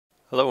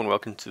Hello and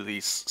welcome to the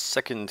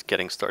second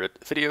getting started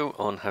video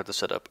on how to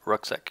set up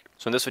Rucksack.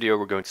 So in this video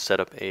we're going to set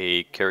up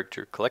a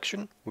character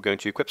collection, we're going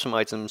to equip some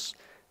items,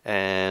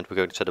 and we're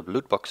going to set up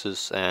loot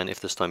boxes, and if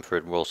there's time for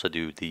it we'll also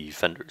do the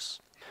vendors.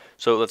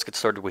 So let's get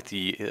started with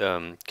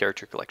the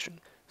character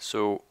collection.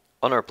 So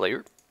on our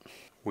player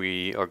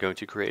we are going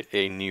to create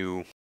a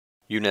new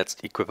UNet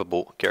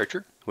equipable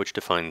character, which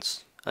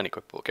defines an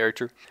equipable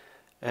character,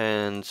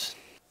 and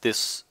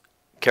this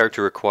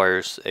character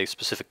requires a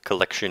specific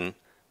collection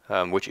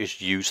which is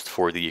used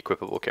for the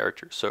equipable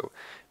character. So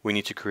we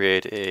need to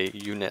create a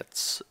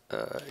UNet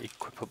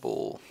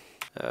equipable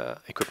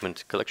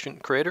equipment collection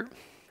creator.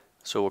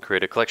 So we'll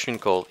create a collection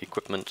called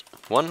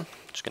equipment1.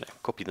 Just going to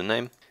copy the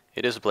name.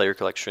 It is a player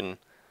collection,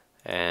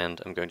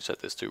 and I'm going to set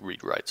this to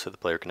read-write so the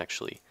player can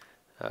actually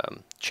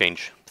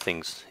change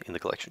things in the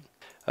collection.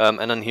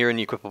 And then here in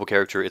the equipable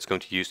character, it's going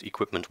to use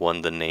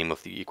equipment1, the name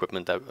of the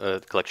equipment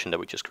that, collection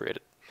that we just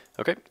created.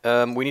 Okay,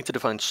 we need to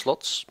define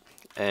slots,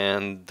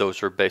 and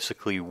those are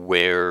basically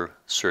where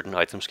certain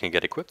items can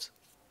get equipped.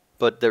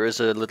 But there is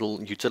a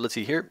little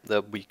utility here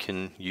that we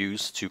can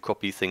use to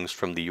copy things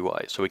from the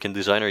UI. So we can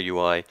design our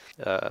UI,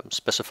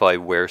 specify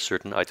where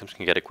certain items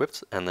can get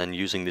equipped, and then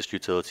using this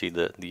utility,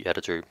 the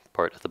editor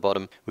part at the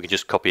bottom, we can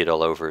just copy it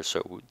all over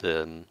so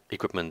the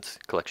equipment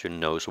collection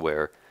knows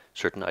where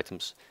certain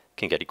items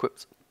can get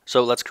equipped.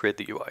 So let's create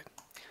the UI.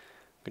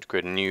 I'm going to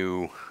create a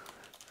new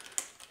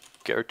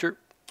character,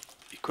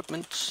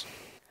 equipment,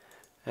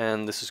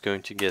 and this is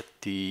going to get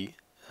the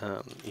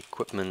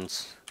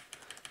equipment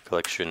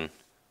collection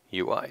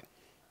UI.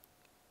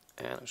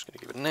 And I'm just going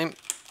to give it a name.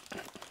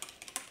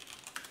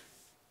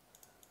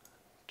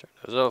 Turn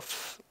those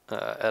off.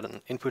 Add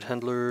an input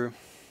handler.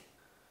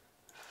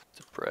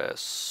 To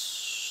press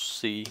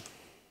C.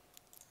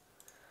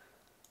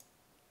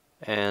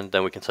 And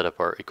then we can set up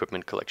our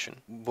equipment collection.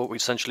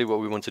 Essentially what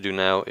we want to do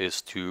now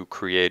is to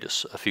create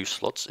a few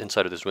slots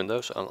inside of this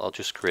window. So I'll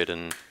just create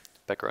a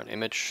background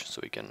image so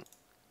we can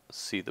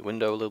see the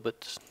window a little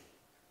bit.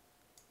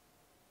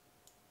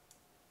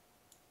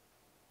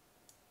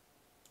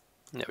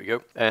 There we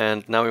go.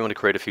 And now we want to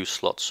create a few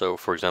slots. So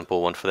for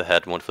example, one for the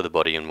head, one for the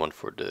body, and one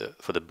for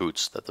the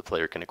boots that the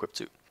player can equip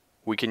to.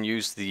 We can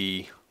use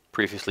the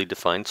previously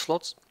defined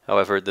slots.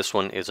 However, this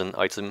one is an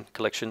item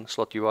collection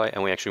slot UI,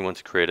 and we actually want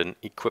to create an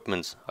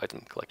equipment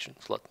item collection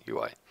slot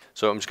UI.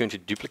 So I'm just going to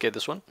duplicate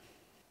this one,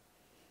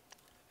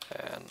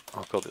 and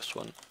I'll call this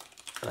one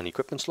an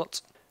equipment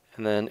slot.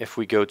 And then if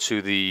we go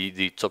to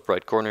the top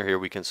right corner here,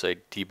 we can say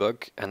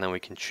debug, and then we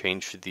can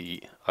change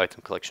the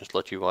item collection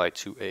slot UI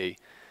to a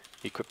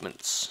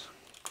equipment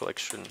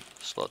collection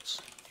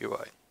slots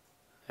UI.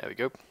 There we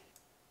go.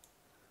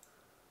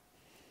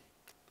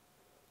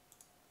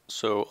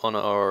 So on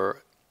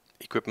our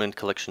equipment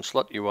collection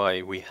slot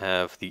UI, we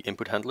have the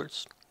input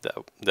handlers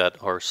that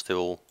are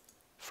still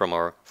from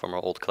our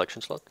old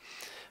collection slot.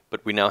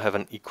 But we now have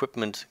an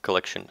equipment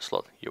collection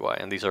slot UI,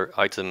 and these are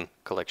item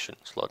collection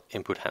slot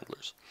input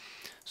handlers.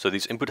 So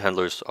these input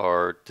handlers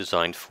are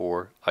designed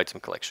for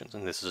item collections,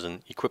 and this is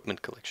an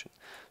equipment collection.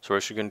 So we're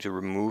actually going to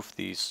remove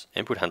these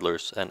input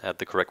handlers and add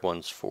the correct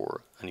ones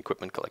for an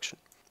equipment collection.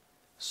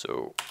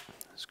 So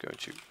it's going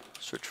to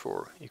search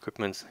for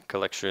equipment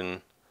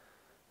collection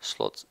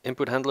slot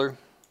input handler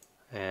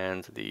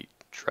and the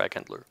drag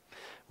handler.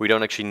 We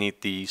don't actually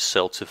need the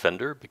sell to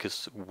vendor,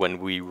 because when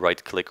we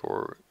right click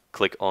or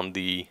click on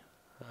the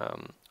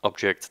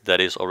object that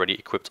is already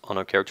equipped on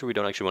our character, we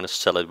don't actually want to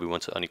sell it, we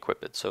want to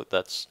unequip it. So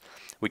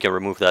we can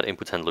remove that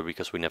input handler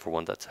because we never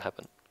want that to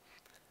happen.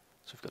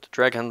 So we've got the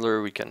drag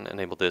handler, we can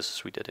enable this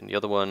as we did in the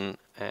other one,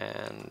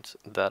 and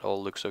that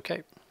all looks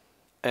okay.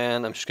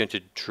 And I'm just going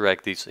to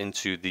drag these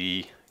into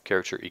the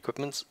character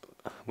equipment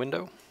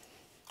window.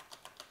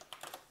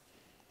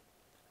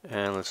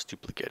 And let's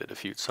duplicate it a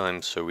few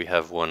times. So we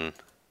have one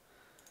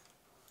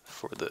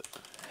for the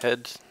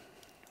head,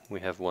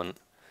 we have one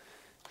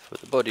for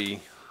the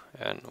body,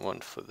 and one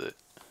for the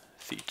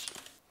feet.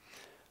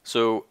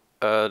 So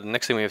the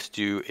next thing we have to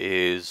do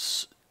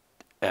is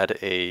add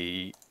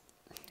a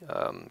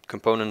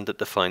component that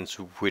defines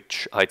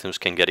which items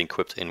can get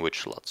equipped in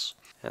which slots,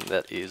 and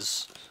that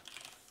is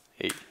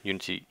a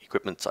Unity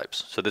equipment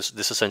types. So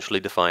this essentially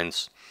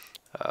defines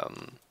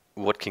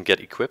what can get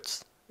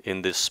equipped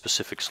in this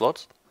specific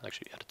slot.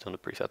 Actually add it on the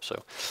prefab.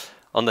 So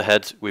on the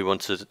head we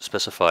want to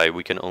specify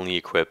we can only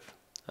equip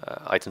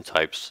item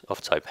types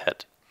of type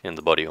head. In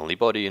the body only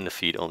body, in the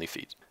feet only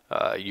feet.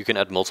 You can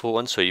add multiple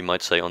ones, so you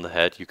might say on the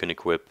head you can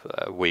equip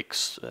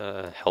wigs,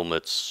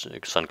 helmets,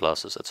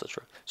 sunglasses,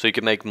 etc. So you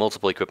can make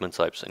multiple equipment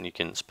types and you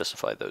can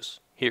specify those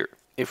here.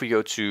 If we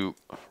go to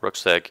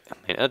Rucksack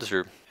main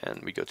editor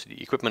and we go to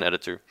the equipment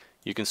editor,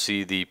 you can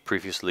see the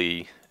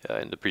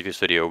in the previous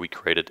video we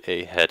created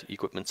a head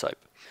equipment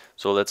type.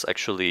 So let's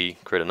actually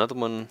create another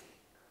one,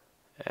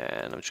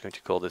 and I'm just going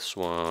to call this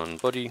one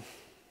body,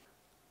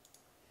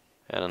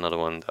 and another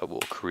one that we'll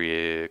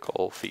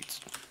call feet.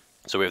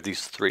 So we have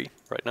these three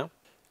right now,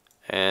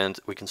 and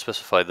we can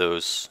specify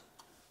those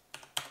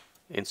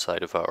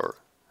inside of our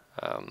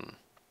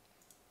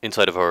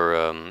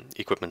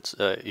equipment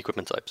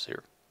types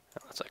here.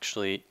 Let's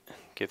actually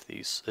give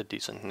these a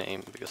decent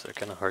name because they're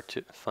kind of hard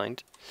to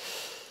find.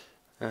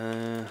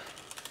 Okay.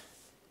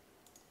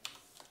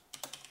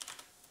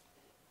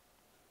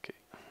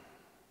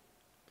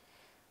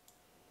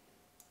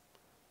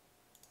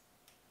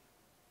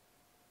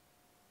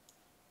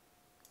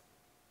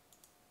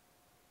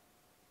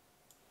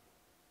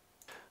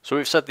 So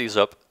we've set these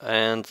up,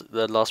 and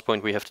the last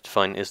point we have to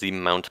define is the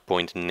mount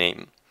point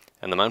name.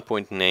 And the mount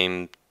point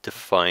name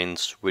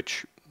defines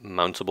which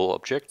mountable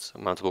object,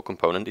 mountable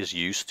component is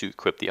used to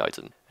equip the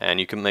item. And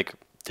you can make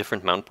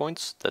different mount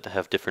points that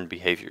have different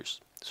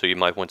behaviors. So you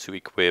might want to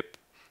equip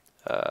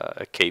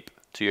a cape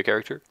to your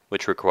character,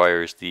 which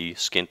requires the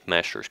skinned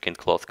mesh or skinned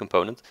cloth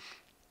component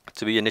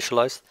to be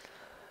initialized.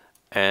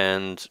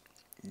 And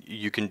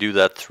you can do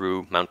that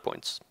through mount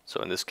points.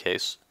 So in this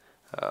case,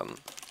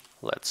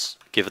 let's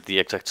give it the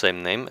exact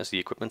same name as the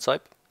equipment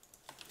type.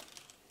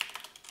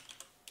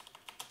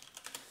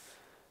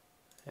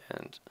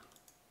 And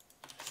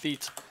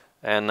feet.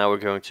 And now we're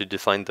going to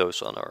define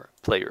those on our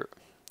player.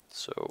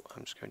 So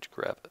I'm just going to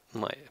grab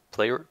my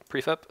player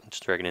prefab and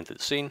just drag it into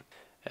the scene.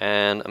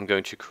 And I'm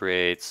going to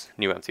create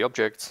new empty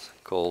object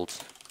called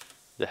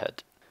the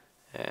head.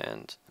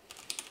 And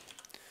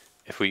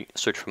if we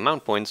search for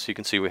mount points, you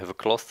can see we have a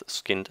cloth,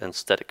 skinned, and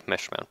static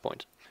mesh mount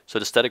point. So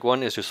the static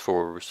one is just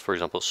for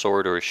example, a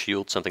sword or a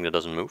shield, something that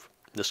doesn't move.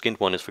 The skinned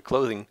one is for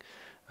clothing,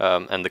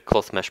 and the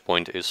cloth mesh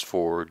point is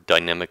for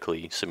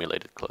dynamically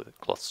simulated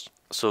cloths.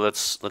 So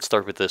let's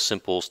start with the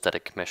simple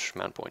static mesh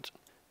mount point.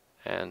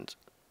 And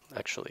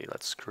actually,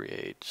 let's do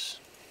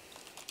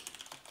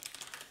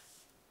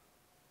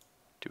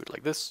it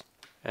like this.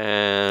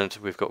 And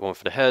we've got one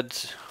for the head,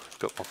 we've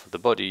got one for the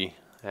body,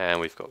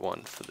 and we've got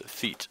one for the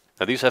feet.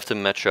 Now these have to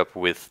match up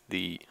with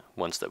the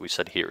ones that we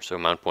set here. So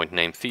mount point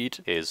name feet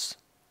is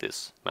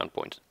this mount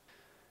point.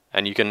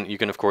 And you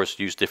can of course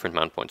use different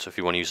mount points. So if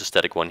you want to use a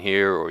static one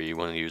here, or you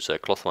want to use a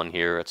cloth one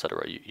here,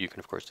 etc., you can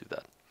of course do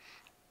that.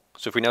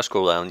 So if we now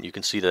scroll down, you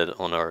can see that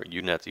on our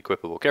UNet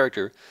equipable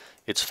character,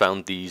 it's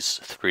found these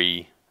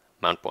 3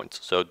 mount points.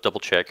 So double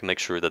check, make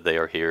sure that they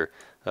are here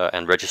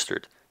and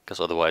registered, because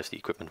otherwise the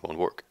equipment won't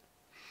work.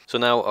 So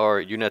now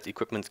our UNet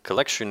equipment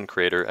collection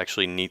creator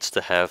actually needs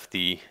to have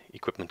the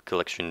equipment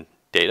collection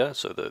data,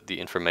 so the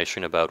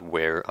information about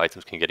where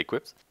items can get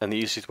equipped. And the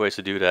easiest way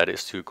to do that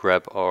is to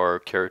grab our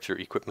character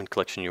equipment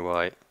collection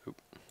UI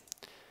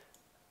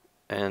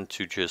and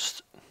to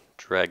just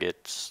drag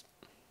it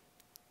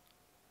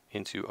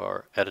into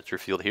our editor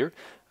field here.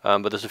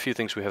 But there's a few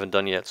things we haven't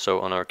done yet. So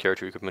on our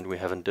character equipment we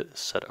haven't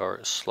set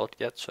our slot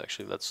yet, so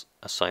actually let's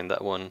assign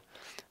that one,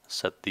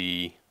 set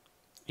the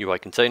UI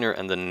container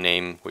and the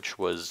name, which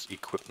was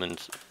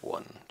equipment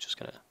 1. Just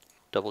gonna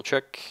double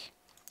check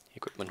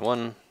equipment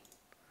 1.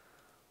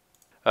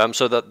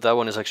 So that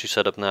one is actually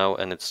set up now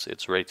and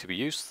it's ready to be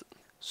used.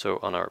 So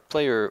on our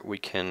player we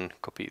can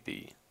copy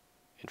the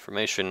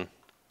information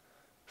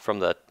from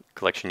that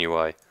collection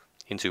UI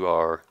into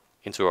our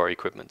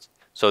equipment.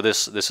 So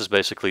this is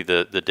basically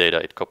the data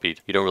it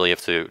copied. You don't really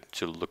have to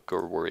look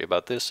or worry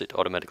about this. It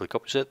automatically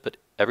copies it, but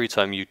every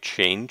time you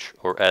change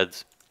or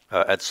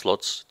add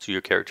slots to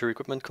your character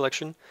equipment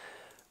collection,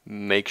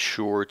 make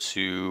sure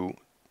to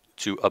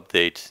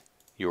update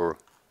your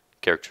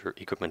character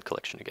equipment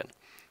collection again,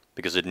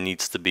 because it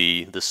needs to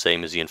be the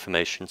same as the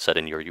information set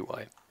in your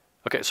UI.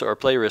 Okay, so our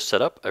player is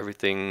set up,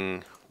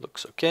 everything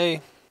looks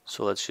okay.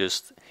 So let's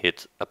just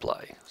hit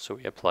apply. So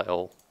we apply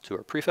all to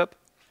our prefab.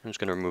 I'm just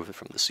going to remove it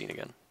from the scene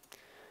again.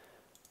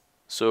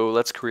 So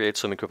let's create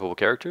some equipable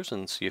characters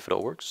and see if it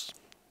all works.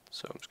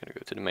 So I'm just going to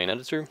go to the main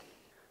editor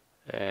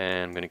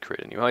and I'm going to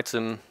create a new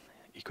item,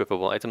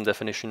 equipable item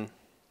definition.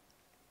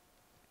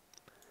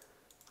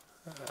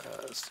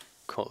 Let's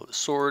call it a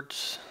sword.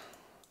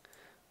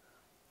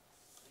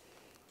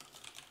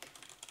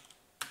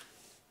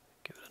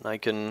 Give it an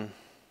icon.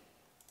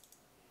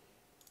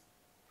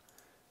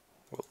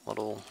 World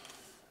model.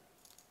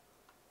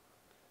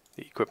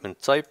 The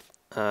equipment type.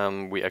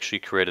 We actually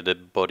created a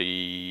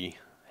body,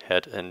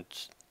 head and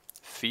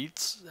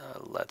feet.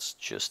 Let's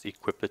just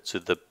equip it to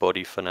the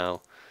body for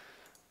now.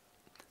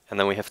 And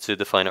then we have to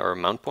define our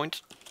mount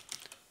point,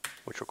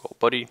 which we'll call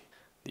body.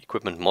 The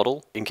equipment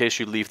model. In case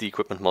you leave the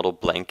equipment model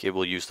blank, it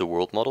will use the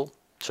world model.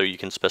 So you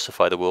can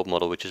specify the world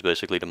model, which is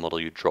basically the model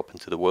you drop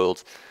into the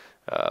world,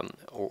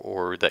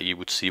 or that you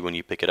would see when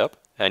you pick it up.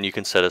 And you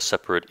can set a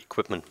separate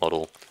equipment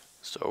model,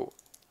 so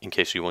in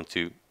case you want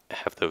to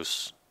have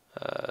those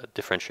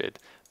differentiate.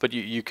 But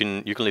you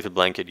can leave it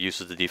blank. It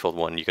uses the default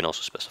one. You can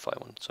also specify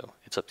one, so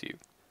it's up to you.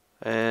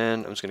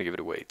 And I'm just going to give it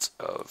a weight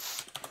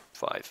of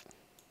 5.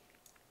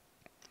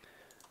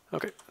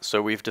 Okay,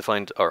 so we've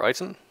defined our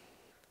item.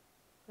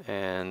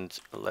 And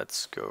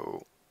let's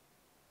go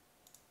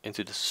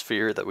into the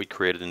sphere that we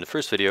created in the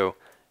first video,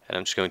 and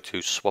I'm just going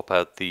to swap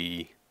out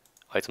the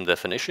item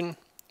definition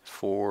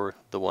for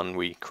the one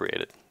we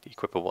created, the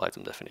equipable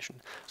item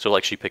definition. So I'll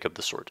actually pick up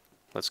the sword.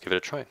 Let's give it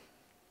a try. I'm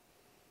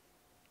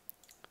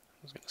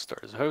just going to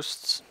start as a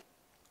host.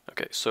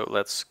 Okay, so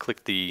let's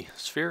click the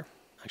sphere.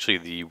 Actually,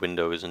 the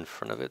window is in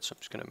front of it, so I'm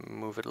just going to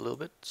move it a little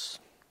bit.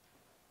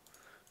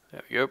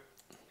 There we go.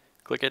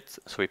 Click it,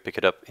 so we pick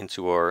it up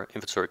into our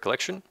inventory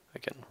collection.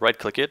 Again, right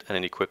click it and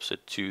it equips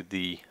it to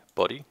the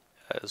body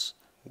as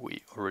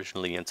we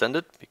originally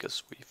intended,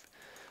 because we've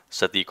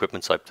set the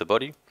equipment type to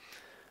body.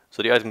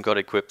 So the item got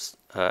equipped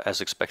as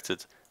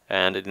expected,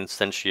 and it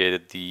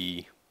instantiated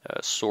the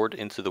sword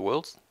into the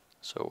world.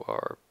 So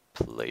our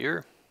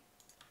player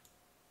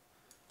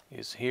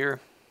is here.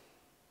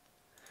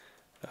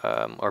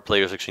 Our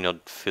player is actually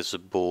not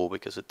visible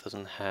because it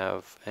doesn't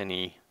have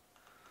any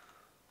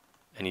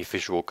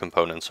visual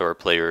components, so our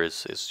player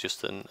is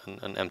just an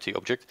empty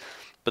object.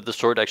 But the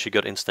sword actually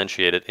got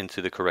instantiated into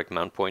the correct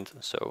mount point,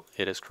 so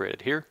it is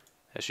created here,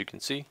 as you can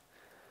see.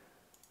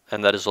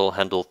 And that is all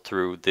handled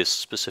through this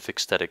specific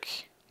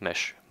static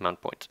mesh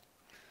mount point.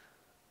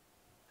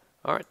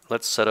 Alright,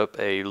 let's set up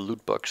a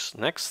loot box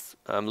next.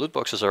 Loot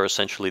boxes are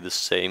essentially the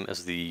same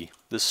as the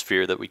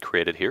sphere that we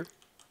created here.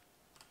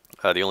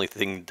 The only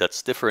thing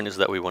that's different is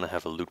that we want to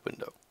have a loot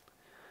window.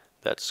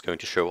 That's going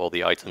to show all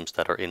the items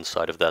that are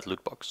inside of that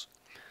loot box.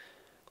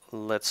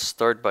 Let's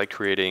start by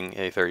creating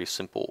a very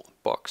simple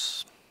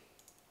box.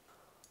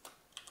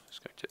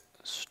 Just going to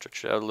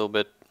stretch it out a little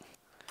bit.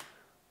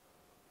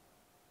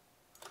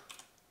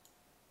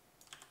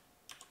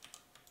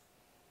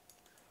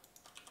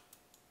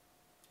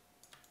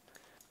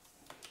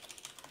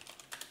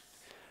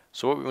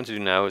 So what we want to do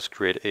now is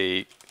create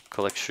a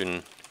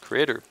collection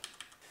creator.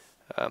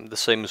 The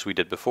same as we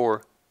did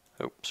before.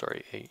 Oh,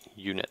 sorry, a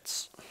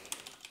UNet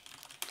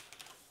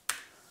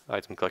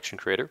item collection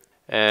creator.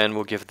 And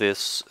we'll give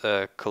this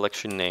a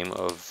collection name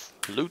of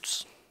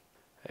loots,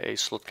 a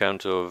slot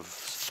count of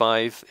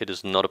 5. It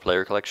is not a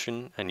player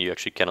collection, and you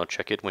actually cannot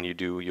check it. When you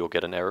do, you'll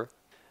get an error.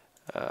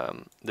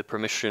 The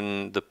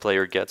permission the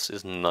player gets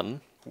is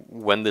none.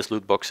 When this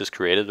loot box is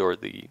created, or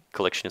the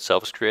collection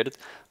itself is created,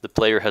 the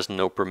player has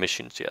no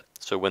permissions yet.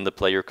 So when the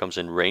player comes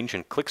in range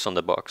and clicks on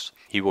the box,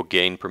 he will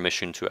gain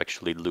permission to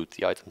actually loot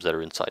the items that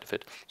are inside of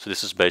it. So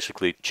this is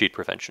basically cheat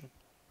prevention.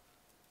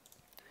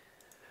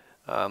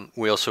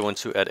 We also want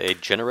to add a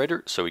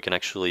generator, so we can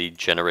actually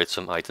generate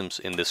some items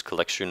in this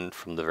collection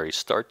from the very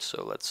start.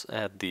 So let's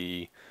add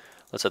the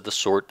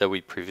sword that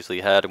we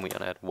previously had, and we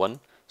want to add 1.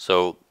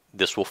 So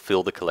this will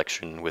fill the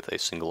collection with a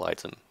single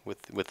item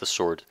with the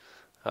sword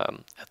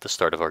at the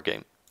start of our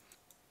game.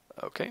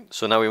 Okay,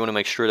 so now we want to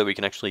make sure that we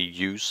can actually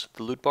use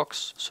the loot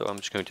box. So I'm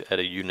just going to add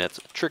a UNet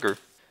trigger.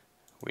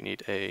 We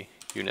need a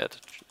UNet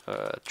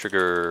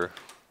trigger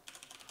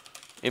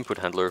input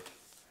handler,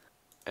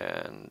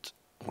 and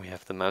we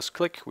have the mouse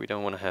click. We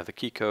don't want to have a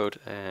key code,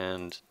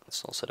 and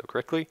it's all set up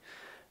correctly.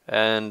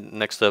 And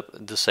next up,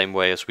 the same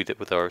way as we did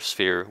with our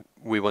sphere,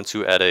 we want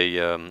to add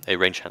a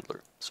range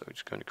handler. So we're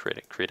just going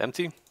to create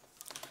empty.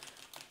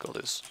 Call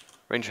this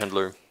range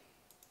handler.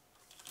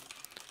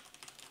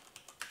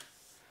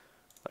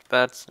 Like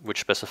that,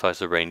 which specifies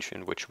the range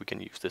in which we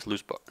can use this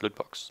loot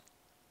box.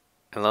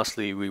 And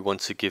lastly, we want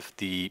to give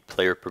the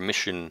player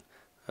permission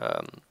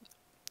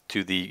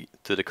to the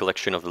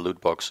collection of the loot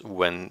box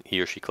when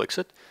he or she clicks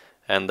it,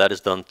 and that is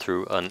done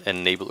through an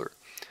enabler.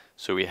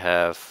 So we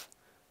have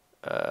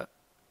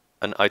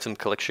an item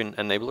collection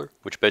enabler,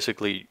 which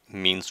basically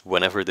means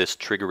whenever this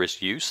trigger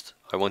is used,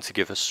 I want to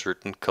give a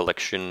certain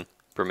collection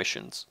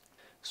permissions.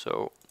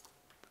 So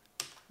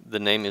the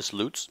name is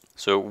loots.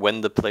 So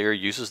when the player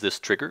uses this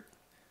trigger,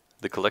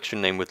 the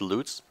collection name with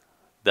loots,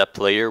 that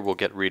player will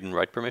get read and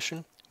write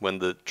permission. When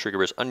the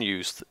trigger is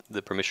unused,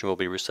 the permission will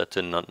be reset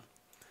to none.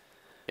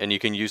 And you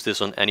can use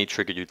this on any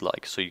trigger you'd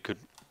like. So you could,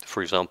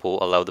 for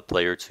example, allow the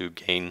player to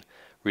gain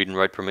read and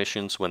write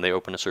permissions when they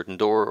open a certain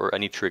door, or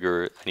any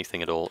trigger,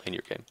 anything at all in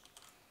your game.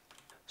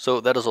 So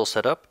that is all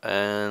set up,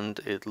 and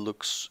it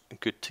looks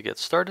good to get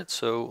started.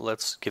 So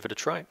let's give it a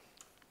try.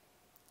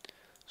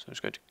 So I'm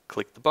just going to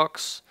click the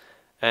box,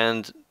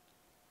 and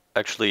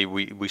actually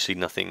we see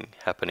nothing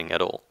happening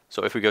at all.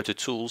 So if we go to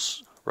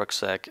Tools,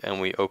 Rucksack, and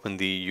we open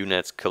the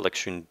UNet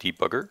collection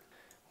debugger,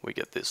 we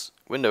get this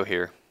window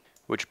here,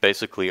 which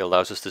basically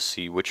allows us to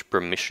see which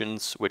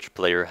permissions which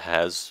player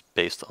has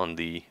based on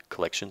the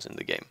collections in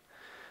the game.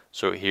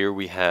 So here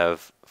we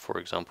have, for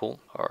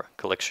example, our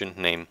collection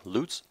name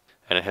loots,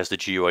 and it has the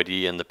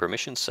GUID and the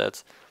permission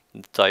set,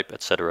 the type,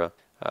 etc.,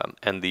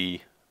 and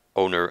the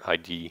owner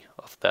ID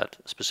of that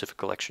specific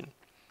collection.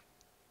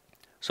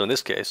 So in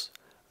this case,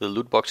 the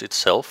loot box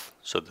itself,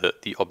 so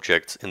the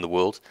object in the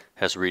world,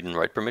 has read and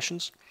write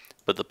permissions,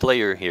 but the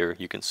player here,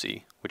 you can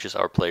see, which is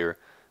our player,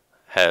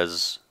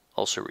 has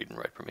also read and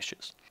write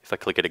permissions. If I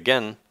click it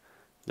again,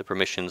 the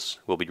permissions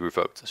will be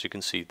revoked. As you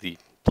can see, the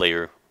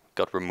player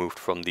got removed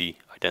from the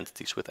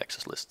identities with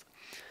access list.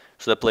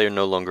 So that player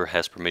no longer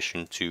has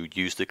permission to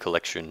use the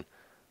collection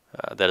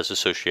that is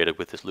associated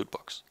with this loot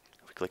box.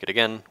 If we click it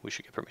again, we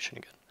should get permission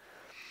again.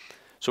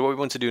 So what we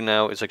want to do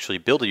now is actually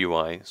build a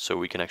UI so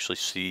we can actually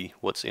see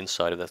what's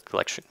inside of that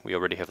collection. We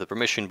already have the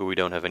permission, but we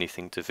don't have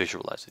anything to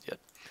visualize it yet.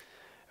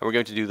 And we're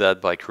going to do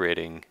that by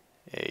creating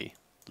a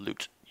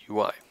loot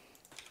UI.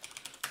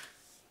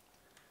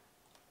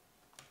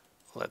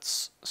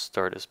 Let's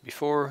start as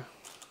before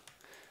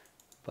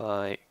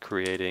by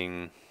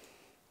creating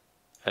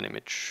an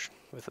image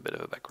with a bit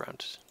of a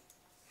background.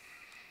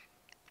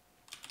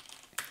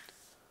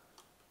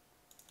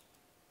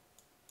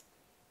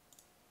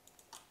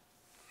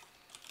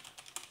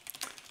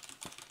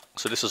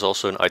 So this is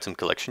also an item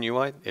collection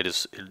UI. It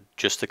is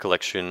just a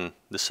collection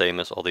the same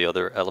as all the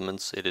other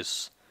elements. It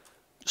is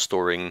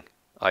storing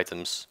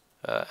items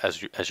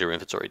as your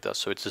inventory does.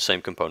 So it's the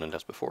same component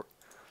as before.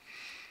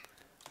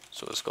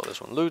 So let's call this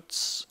one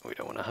loot. We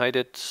don't want to hide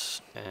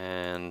it.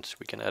 And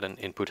we can add an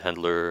input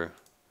handler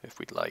if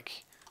we'd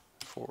like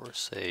for,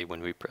 say,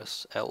 when we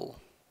press L.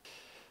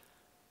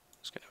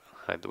 Just going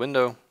to hide the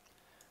window.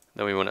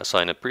 Then we want to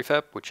assign a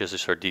prefab, which is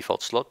our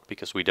default slot,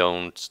 because we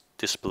don't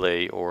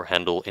display or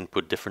handle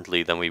input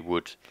differently than we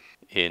would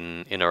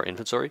in our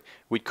inventory.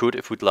 We could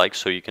if we'd like,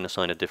 so you can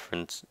assign a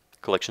different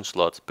collection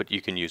slot, but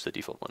you can use the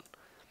default one.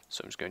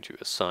 So I'm just going to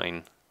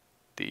assign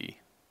the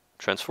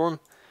transform,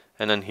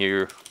 and then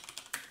here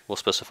we'll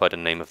specify the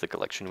name of the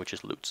collection, which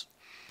is loot.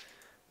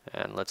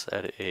 And let's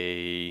add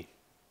a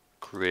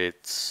grid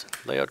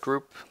layout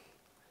group,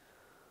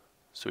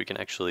 so we can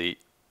actually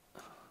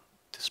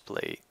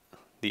display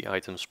the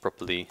items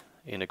properly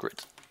in a grid.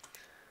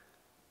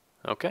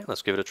 Okay,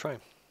 let's give it a try.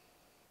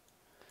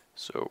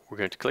 So we're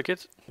going to click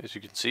it. As you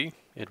can see,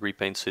 it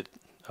repaints it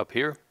up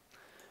here.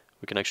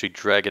 We can actually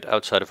drag it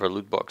outside of our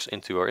loot box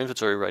into our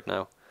inventory right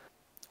now.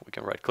 We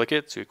can right click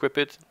it to equip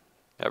it.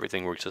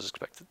 Everything works as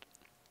expected.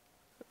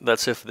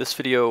 That's it for this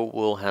video.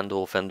 We'll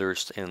handle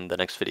vendors in the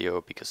next video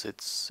because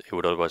it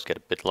would otherwise get a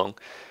bit long.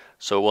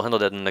 So we'll handle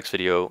that in the next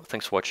video.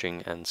 Thanks for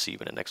watching and see you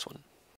in the next one.